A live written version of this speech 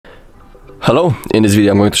Hello, in this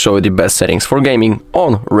video I'm going to show you the best settings for gaming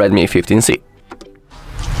on Redmi 15C.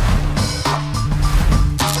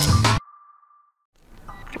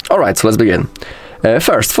 Alright, so let's begin.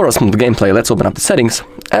 First, for a smooth gameplay, let's open up the settings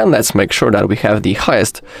and let's make sure that we have the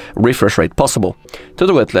highest refresh rate possible. To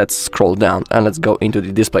do it, let's scroll down and let's go into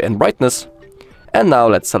the display and brightness. And now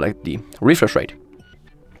let's select the refresh rate.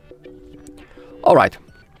 Alright,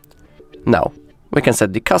 now we can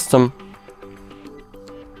set the custom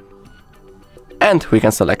and we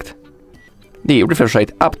can select the refresh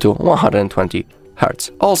rate up to 120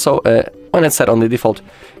 Hz. Also, when it's set on the default,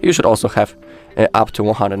 you should also have up to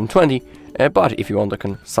 120, but if you want, you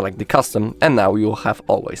can select the custom, and now you will have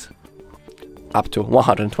always up to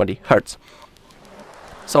 120 Hz.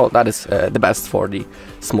 So that is the best for the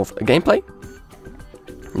smooth gameplay.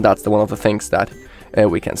 That's one of the things that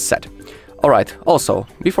we can set. Alright, also,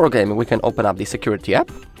 before gaming, we can open up the security app,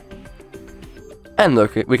 and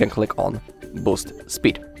we can click on Boost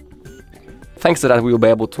Speed. Thanks to that, we will be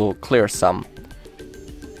able to clear some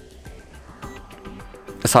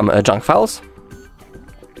junk files.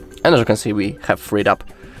 And as you can see, we have freed up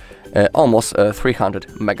almost 300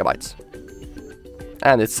 megabytes.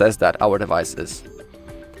 And it says that our device is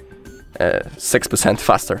 6%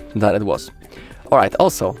 faster than it was. Alright,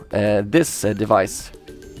 also, this device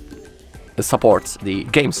supports the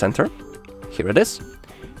Game Center. Here it is.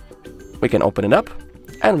 We can open it up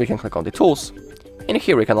and we can click on the tools. In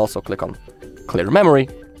here we can also click on Clear Memory.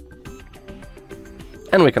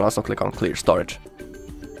 And we can also click on Clear Storage.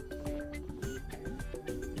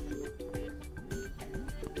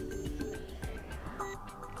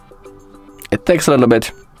 It takes a little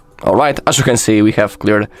bit. Alright, as you can see, we have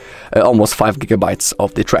cleared almost 5 gigabytes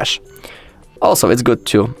of the trash. Also, it's good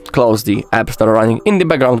to close the apps that are running in the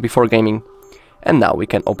background before gaming. And now we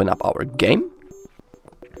can open up our game.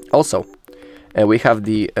 Also, we have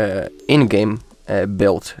the in-game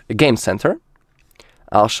built Game Center.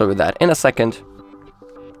 I'll show you that in a second.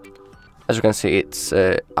 As you can see, it's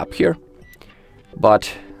up here.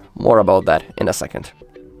 But more about that in a second.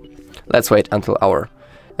 Let's wait until our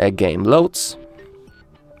game loads.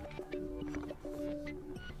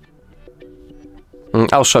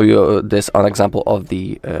 I'll show you this on example of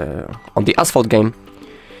the on the Asphalt game.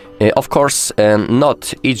 Of course,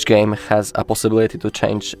 not each game has a possibility to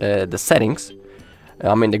change the settings,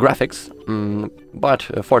 I mean the graphics, but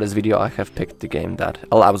for this video I have picked the game that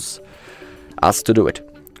allows us to do it.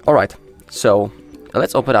 Alright, so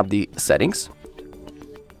let's open up the settings.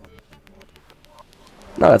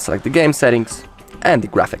 Now let's select the game settings and the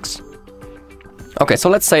graphics. Okay, so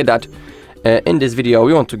let's say that in this video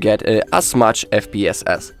we want to get as much FPS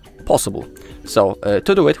as possible. So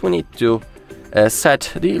to do it we need to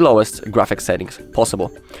set the lowest graphic settings possible.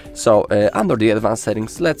 So under the advanced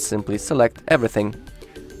settings, let's simply select everything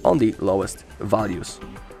on the lowest values.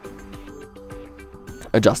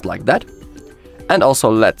 Just like that. And also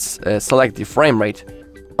let's select the frame rate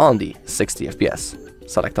on the 60 FPS.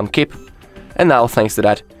 Select on keep. And now thanks to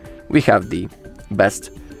that we have the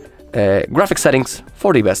best graphic settings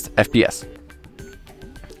for the best FPS.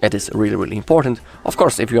 It is really important. Of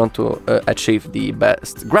course, if you want to achieve the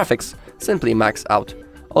best graphics, simply max out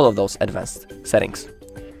all of those advanced settings.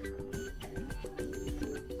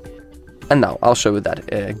 And now I'll show you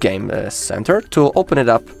that Game Center. To open it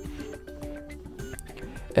up,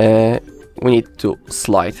 we need to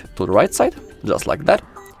slide to the right side, just like that.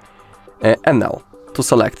 And now to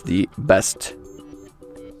select the best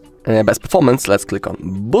performance, let's click on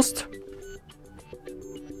Boost.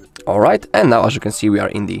 Alright, and now as you can see we are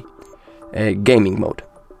in the gaming mode.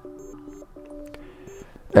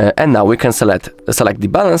 And now we can select the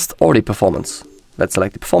balanced or the performance. Let's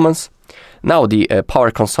select the performance. Now the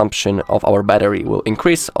power consumption of our battery will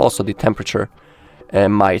increase, also the temperature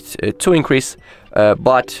might too increase,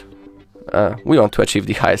 but we want to achieve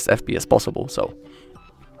the highest FPS possible, so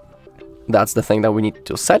that's the thing that we need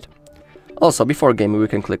to set. Also, before gaming we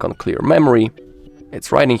can click on Clear Memory.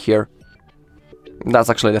 It's right in here. That's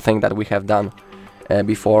actually the thing that we have done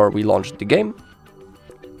before we launched the game.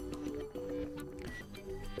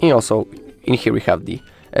 And also, in here we have the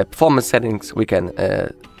performance settings. We can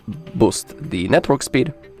boost the network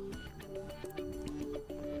speed.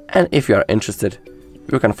 And if you are interested,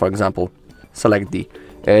 you can, for example, select the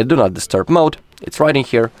Do Not Disturb mode. It's right in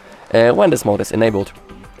here. When this mode is enabled,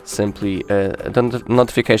 simply the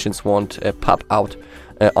notifications won't pop out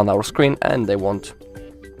on our screen, and they won't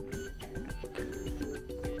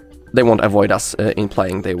avoid us in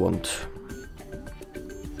playing. They won't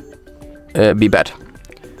be bad.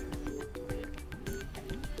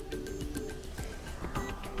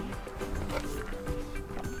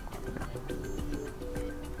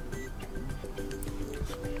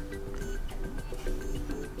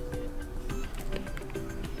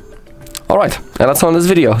 Alright, and that's all in this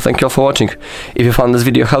video. Thank you all for watching. If you found this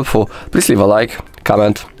video helpful, please leave a like,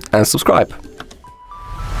 comment and subscribe.